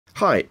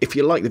Hi, if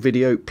you like the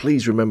video,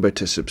 please remember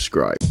to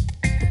subscribe.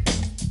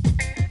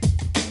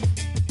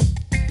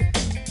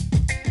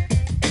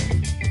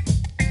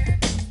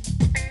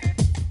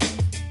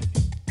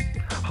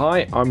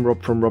 Hi, I'm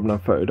Rob from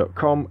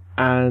robnunphoto.com,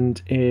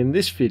 and in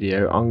this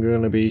video I'm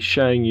going to be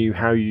showing you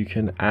how you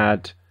can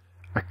add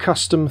a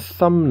custom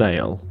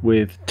thumbnail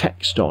with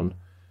text on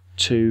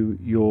to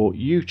your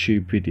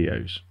YouTube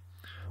videos.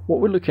 What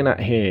we're looking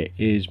at here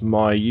is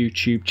my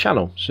YouTube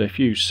channel. So if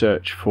you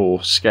search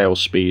for Scale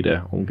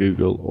Speeder on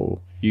Google or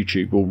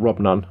YouTube or Rob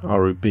Nunn,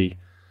 R-O-B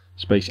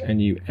space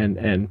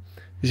N-U-N-N,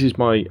 this is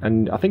my,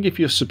 and I think if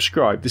you're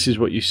subscribed, this is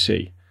what you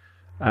see.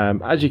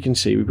 As you can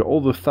see, we've got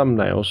all the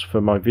thumbnails for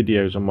my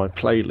videos on my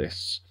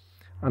playlists,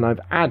 and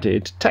I've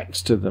added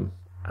text to them,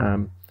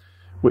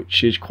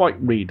 which is quite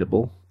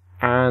readable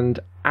and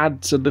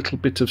adds a little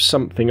bit of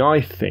something,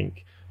 I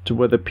think, to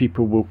whether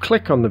people will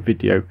click on the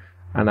video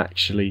and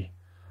actually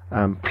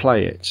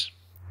play it.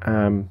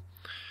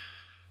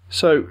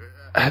 So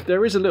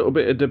there is a little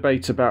bit of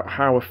debate about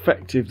how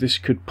effective this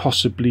could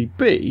possibly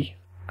be.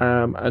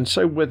 And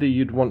so whether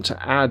you'd want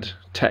to add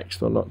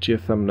text or not to your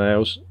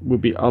thumbnails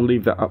would be, I'll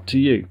leave that up to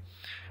you.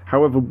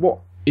 However, what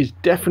is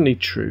definitely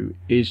true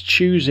is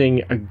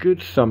choosing a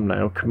good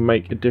thumbnail can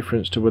make a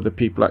difference to whether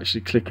people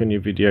actually click on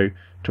your video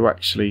to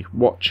actually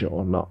watch it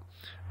or not,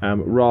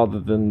 rather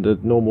than the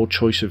normal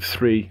choice of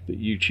 3 that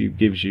YouTube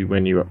gives you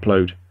when you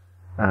upload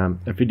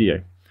a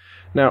video.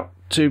 Now,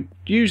 to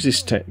use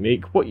this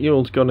technique, what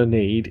you're going to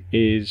need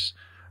is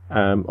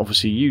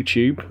obviously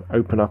YouTube,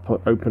 open up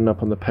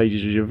on the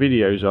pages of your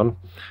videos on,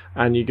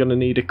 and you're going to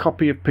need a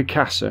copy of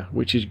Picasa,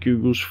 which is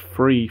Google's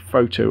free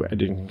photo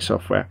editing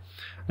software.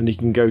 And you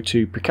can go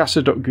to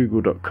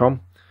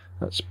picasa.google.com,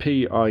 that's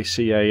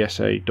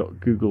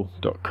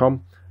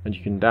picasa.google.com, and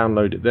you can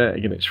download it there.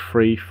 Again, it's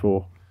free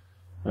for,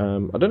 I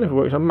don't know if it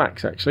works on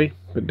Macs actually,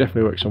 but it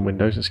definitely works on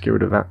Windows. Let's get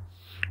rid of that.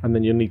 And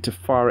then you'll need to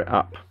fire it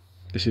up.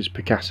 This is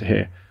Picasa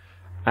here.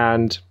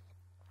 And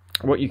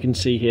what you can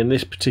see here in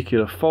this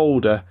particular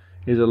folder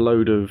is a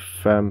load of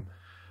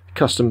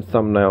custom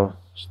thumbnails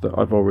that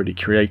I've already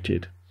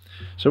created.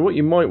 So what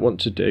you might want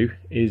to do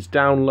is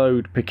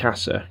download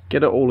Picasa,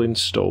 get it all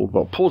installed.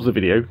 Well, pause the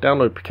video,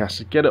 download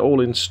Picasa, get it all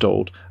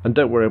installed, and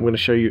don't worry, I'm going to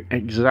show you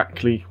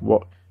exactly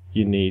what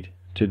you need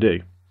to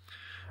do.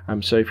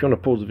 So if you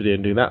want to pause the video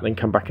and do that, then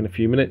come back in a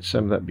few minutes,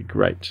 that'd be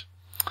great.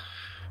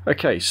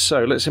 Okay,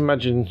 so let's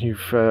imagine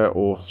you've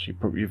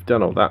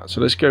done all that. So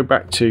let's go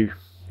back to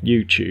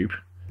YouTube.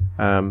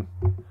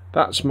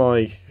 That's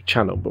my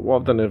channel, but what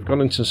I've done is I've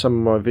gone into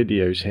some of my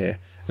videos here,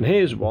 and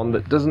here's one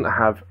that doesn't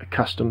have a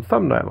custom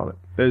thumbnail on it.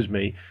 There's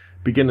me,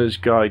 Beginner's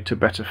Guide to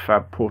Better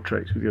Fab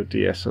Portraits with Your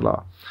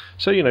DSLR.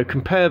 So, you know,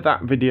 compare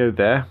that video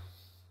there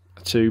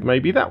to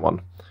maybe that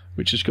one,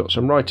 which has got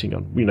some writing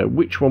on. You know,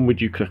 which one would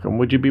you click on?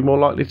 Would you be more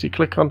likely to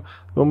click on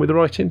the one with the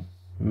writing?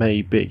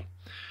 Maybe.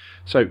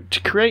 So to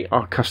create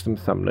our custom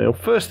thumbnail,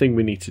 first thing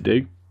we need to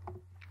do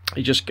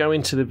is just go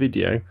into the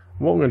video.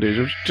 What I'm going to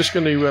do is I'm just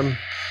going to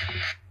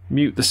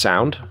mute the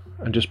sound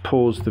and just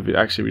pause the video.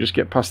 Actually, we just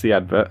get past the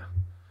advert.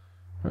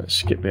 Let's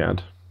skip the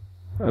ad.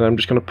 And I'm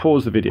just going to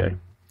pause the video.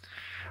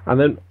 And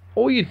then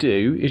all you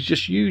do is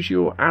just use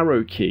your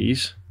arrow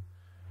keys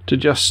to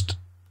just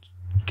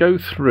go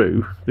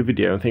through the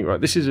video and think, right,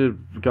 this is a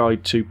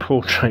guide to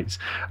portraits.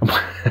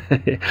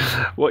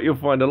 What you'll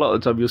find a lot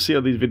of the time, you'll see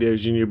all these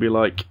videos and you'll be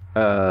like,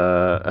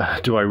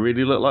 do I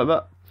really look like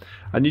that?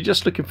 And you're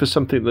just looking for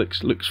something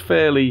that looks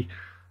fairly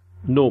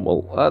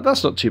normal.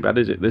 That's not too bad,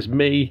 is it? There's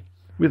me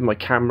with my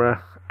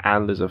camera,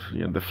 and there's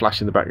the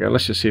flash in the background.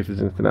 Let's just see if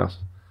there's anything else.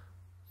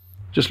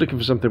 Just looking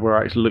for something where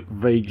I actually look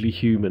vaguely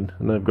human,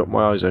 and I've got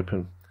my eyes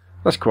open.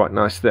 That's quite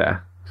nice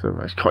there. So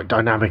it's quite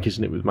dynamic,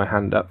 isn't it, with my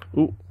hand up?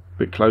 Ooh, a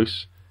bit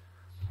close.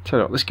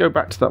 So let's go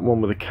back to that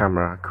one with the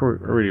camera. I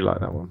really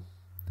like that one.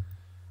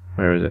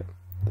 Where is it?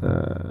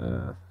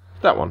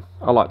 That one.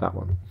 I like that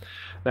one.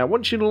 Now,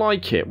 once you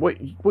like it, what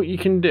you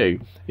can do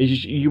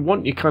is you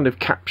want your kind of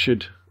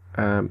captured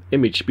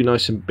image to be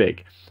nice and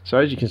big. So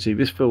as you can see,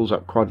 this fills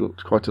up quite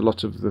a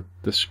lot of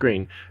the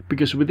screen,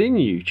 because within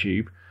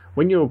YouTube,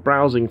 when you're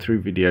browsing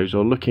through videos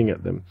or looking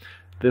at them,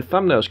 the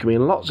thumbnails can be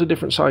in lots of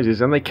different sizes,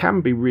 and they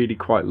can be really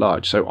quite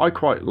large. So I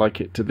quite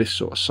like it to this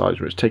sort of size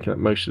where it's taking up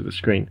most of the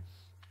screen.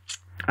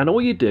 And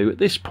all you do at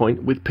this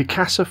point, with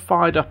Picasa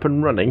fired up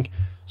and running,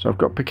 so I've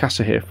got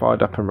Picasa here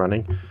fired up and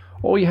running,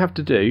 all you have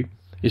to do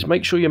is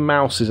make sure your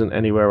mouse isn't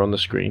anywhere on the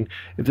screen.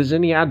 If there's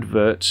any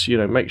adverts,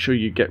 make sure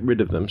you get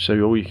rid of them so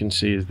all you can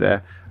see is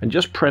there, and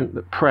just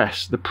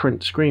press the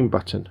print screen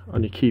button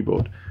on your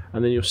keyboard,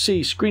 and then you'll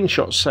see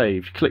screenshot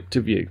saved, click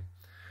to view.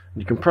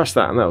 And you can press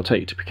that and that'll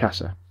take you to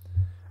Picasa.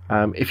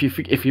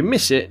 If you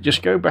miss it,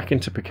 just go back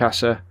into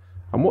Picasa,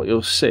 and what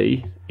you'll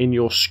see in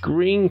your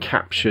screen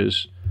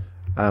captures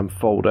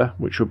folder,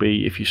 which will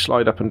be, if you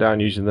slide up and down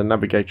using the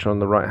navigator on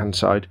the right hand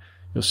side,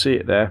 you'll see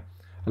it there,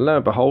 and lo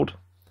and behold,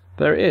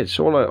 there it is.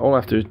 So all I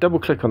have to do is double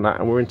click on that,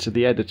 and we're into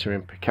the editor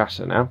in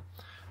Picasa now,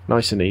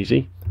 nice and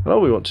easy. And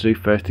all we want to do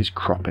first is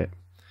crop it,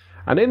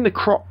 and in the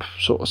crop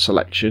sort of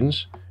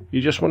selections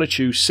you just want to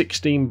choose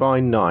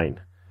 16:9,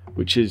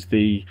 which is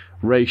the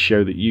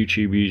ratio that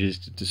YouTube uses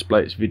to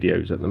display its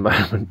videos at the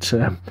moment.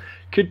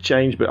 Could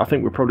change, but I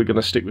think we're probably going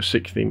to stick with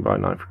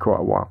 16:9 for quite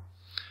a while.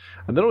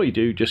 And then all you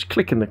do, just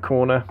click in the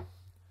corner,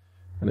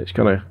 and it's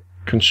going to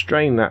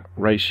constrain that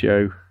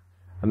ratio.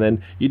 And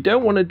then you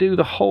don't want to do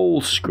the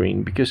whole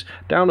screen, because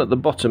down at the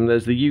bottom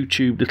there's the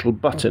YouTube little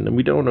button, and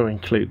we don't want to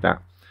include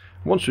that.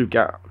 Once we've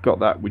got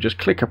that, we just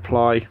click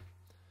apply,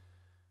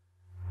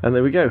 and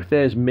there we go.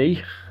 There's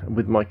me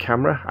with my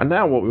camera. And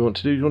now what we want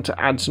to do is we want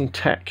to add some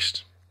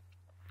text.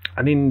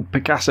 And in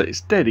Picasa it's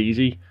dead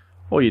easy.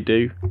 All you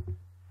do,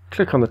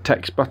 click on the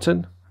text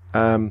button,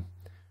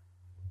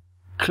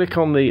 click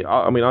on the,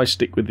 I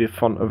stick with the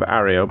font of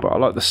Arial, but I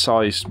like the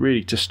size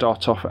really to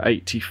start off at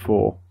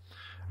 84.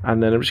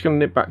 And then I'm just going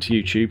to nip back to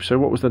YouTube. So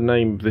what was the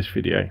name of this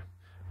video?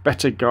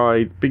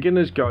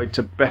 Beginner's Guide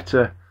to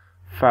Better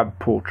Fab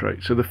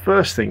Portrait. So the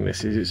first thing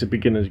this is, it's a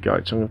beginner's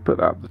guide. So I'm going to put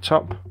that at the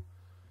top.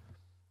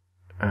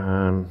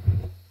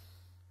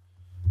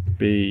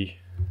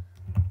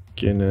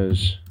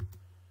 Beginner's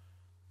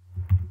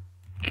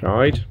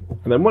Guide.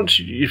 And then once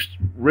you've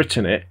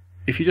written it,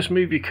 if you just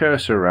move your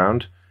cursor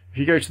around, if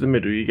you go to the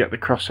middle, you get the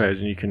crosshairs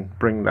and you can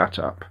bring that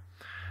up.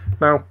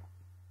 Now,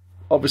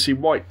 obviously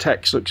white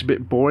text looks a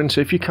bit boring,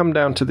 so if you come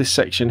down to this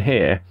section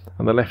here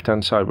on the left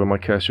hand side where my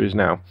cursor is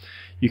now,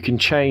 you can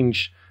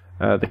change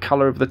the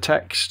colour of the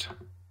text.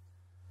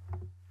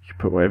 You can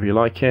put whatever you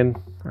like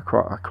in. I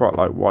quite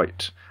like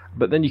white,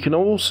 but then you can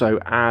also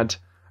add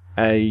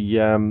a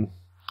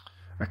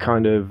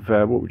kind of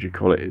what would you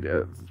call it,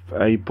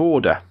 a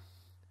border.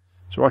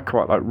 So I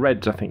quite like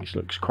red. I think it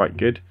looks quite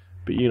good,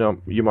 but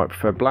you might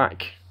prefer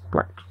black.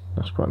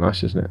 That's quite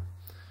nice, isn't it?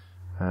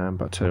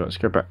 But I tell you what, let's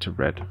go back to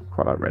red.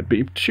 Quite like red, but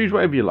you choose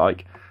whatever you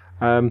like.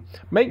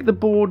 Make the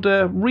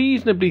border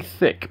reasonably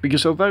thick,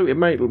 because although it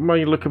may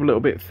look a little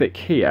bit thick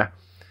here,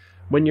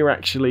 when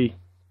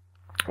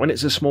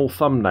it's a small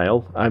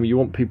thumbnail, you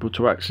want people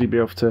to actually be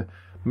able to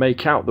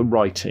make out the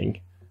writing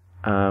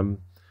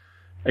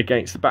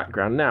against the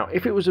background. Now,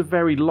 if it was a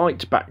very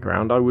light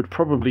background, I would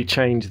probably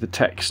change the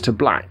text to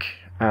black,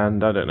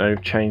 and I don't know,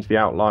 change the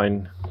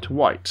outline to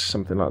white,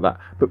 something like that.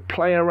 But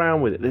play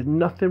around with it. There's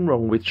nothing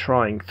wrong with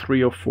trying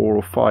 3 or 4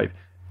 or 5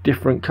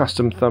 different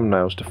custom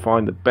thumbnails to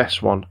find the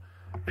best one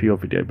for your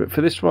video. But for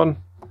this one,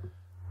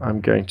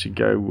 I'm going to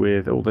go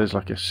with, there's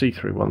like a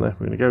see-through one there.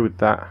 We're going to go with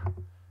that.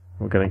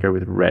 We're going to go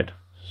with red.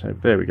 So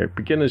there we go,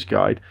 beginner's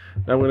guide.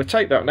 Now I'm going to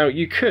take that. Now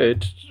you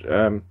could,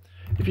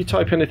 if you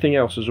type anything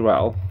else as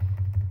well,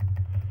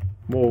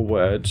 more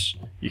words,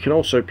 you can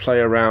also play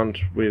around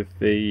with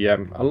the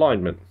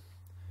alignment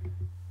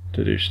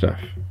to do stuff.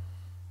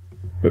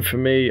 But for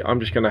me, I'm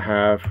just going to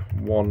have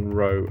one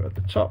row at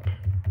the top.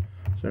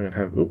 So I'm going to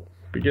have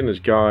beginner's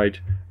guide.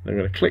 I'm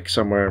going to click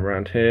somewhere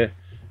around here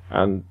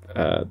and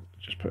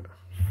just put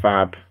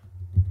Fab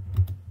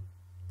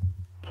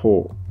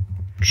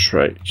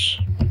Portraits.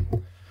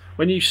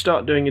 When you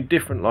start doing a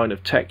different line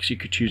of text, you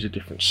could choose a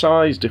different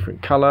size,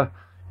 different colour.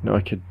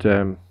 I could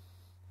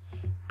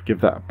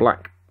give that a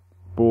black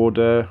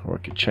border, or I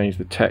could change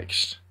the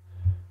text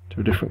to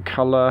a different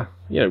colour.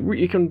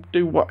 You can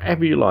do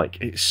whatever you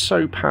like. It's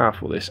so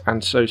powerful, this,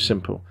 and so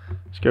simple.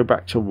 Let's go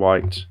back to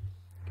white,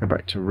 go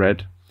back to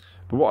red.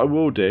 But what I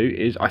will do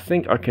is, I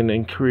think I can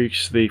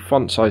increase the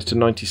font size to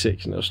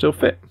 96 and it'll still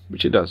fit,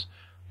 which it does.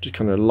 Just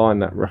kind of line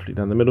that roughly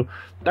down the middle.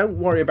 Don't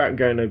worry about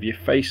going over your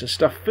face and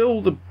stuff.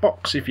 Fill the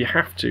box if you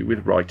have to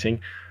with writing,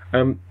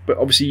 but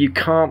obviously you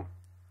can't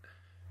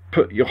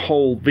put your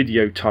whole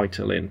video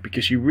title in,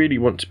 because you really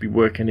want to be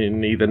working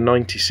in either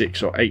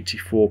 96 or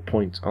 84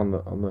 points on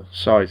the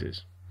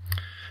sizes.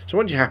 So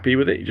once you're happy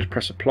with it, you just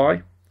press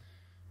apply.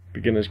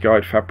 Beginner's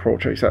Guide Fab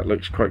Portraits, that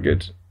looks quite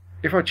good.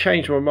 If I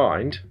change my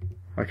mind,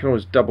 I can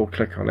always double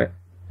click on it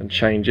and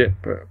change it,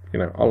 but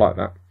I like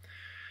that.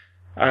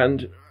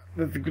 And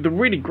the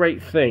really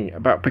great thing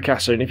about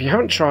Picasa, and if you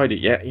haven't tried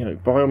it yet,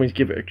 by all means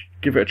give it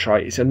a try.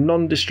 It's a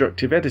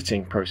non-destructive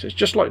editing process,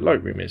 just like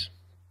Lightroom is.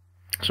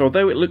 So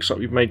although it looks like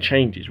we've made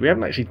changes, we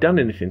haven't actually done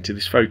anything to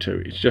this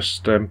photo. It's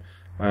just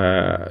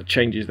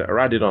changes that are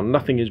added on.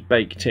 Nothing is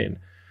baked in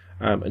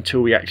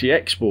until we actually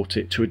export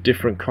it to a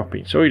different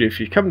copy. So if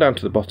you come down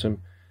to the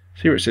bottom,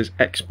 see where it says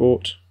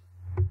export,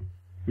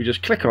 we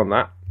just click on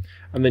that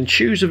and then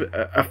choose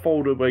a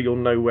folder where you'll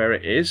know where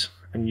it is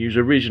and use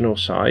original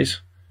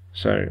size.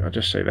 So I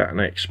just say that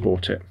and I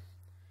export it,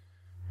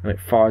 and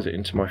it fires it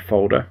into my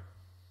folder,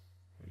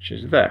 which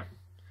is there.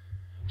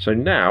 So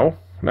now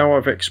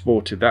I've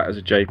exported that as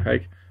a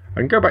JPEG, I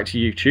can go back to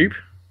YouTube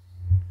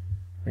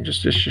and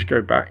just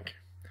go back,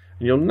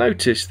 and you'll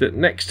notice that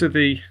next to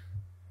the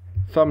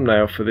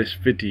thumbnail for this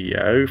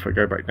video, if I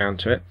go back down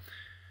to it,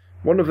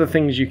 one of the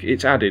things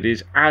it's added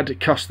is add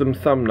custom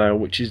thumbnail,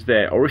 which is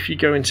there. Or if you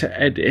go into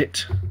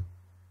edit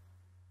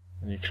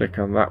and you click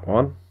on that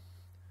one,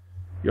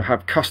 you'll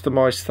have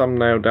customized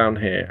thumbnail down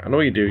here, and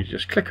all you do is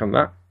just click on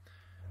that,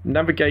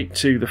 navigate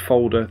to the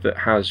folder that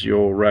has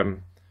your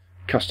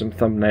custom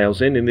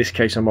thumbnails in this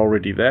case I'm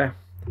already there,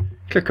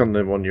 click on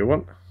the one you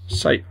want,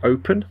 say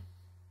open,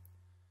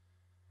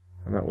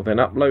 And that will then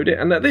upload it.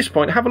 And at this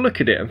point, have a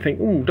look at it and think,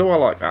 oh, do I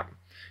like that?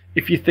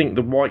 If you think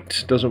the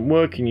white doesn't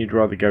work and you'd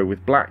rather go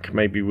with black,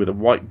 maybe with a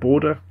white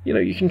border, you know,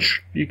 you can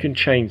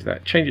change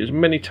that. Change it as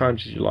many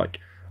times as you like.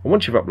 And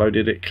once you've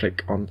uploaded it,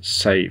 click on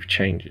Save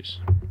Changes.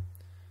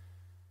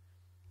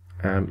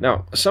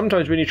 Now,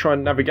 sometimes when you try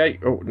and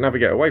navigate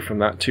away from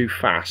that too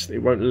fast, it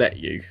won't let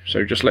you.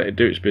 So just let it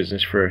do its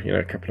business for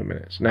a couple of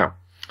minutes. Now,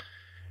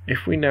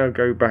 if we now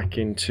go back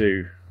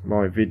into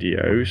my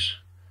videos,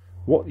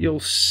 what you'll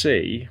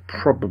see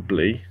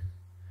probably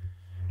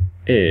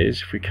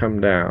is, if we come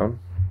down,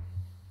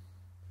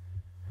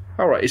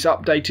 alright, it's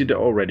updated it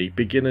already,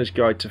 Beginner's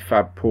Guide to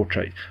Fab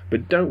Portrait.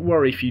 But don't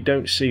worry if you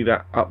don't see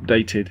that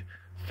updated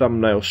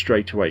thumbnail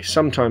straight away.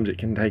 Sometimes it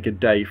can take a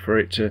day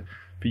for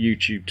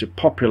YouTube to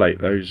populate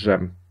those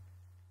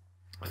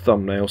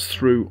thumbnails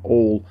through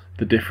all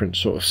the different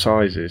sort of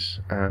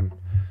sizes.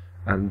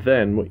 And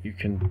then what you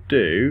can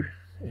do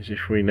is,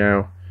 if we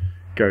now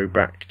go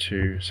back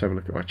to, let's have a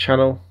look at my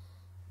channel.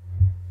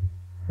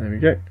 There we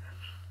go.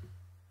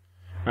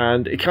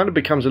 And it kind of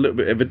becomes a little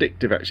bit of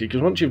addictive actually,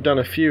 because once you've done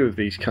a few of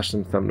these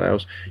custom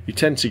thumbnails, you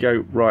tend to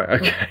go, right,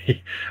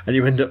 okay, and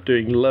you end up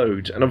doing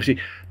loads. And obviously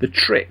the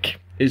trick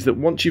is that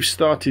once you've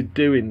started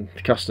doing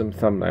custom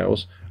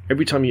thumbnails,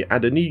 every time you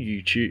add a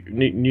new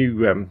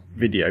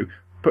video,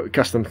 put a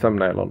custom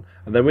thumbnail on,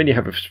 and then when you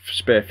have a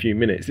spare few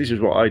minutes, this is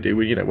what I do.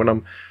 When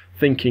I'm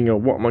thinking, oh,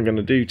 what am I going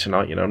to do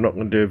tonight? I'm not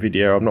going to do a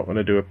video, I'm not going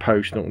to do a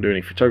post, not going to do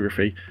any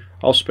photography.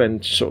 I'll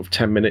spend sort of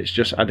 10 minutes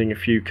just adding a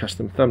few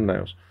custom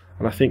thumbnails,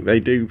 and I think they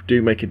do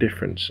make a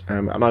difference.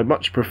 And I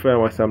much prefer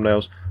my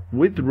thumbnails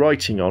with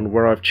writing on,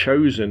 where I've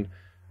chosen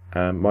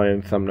my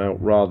own thumbnail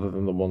rather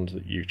than the ones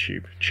that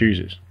YouTube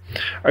chooses.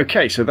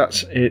 Okay, so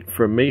that's it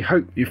from me.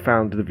 Hope you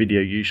found the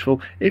video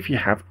useful. If you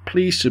have,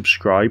 please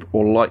subscribe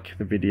or like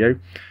the video.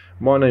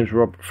 My name's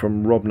Rob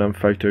from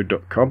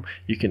robnunphoto.com.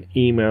 You can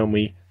email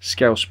me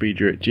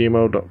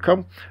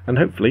scalespeeder@gmail.com, and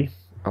hopefully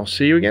I'll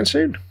see you again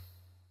soon.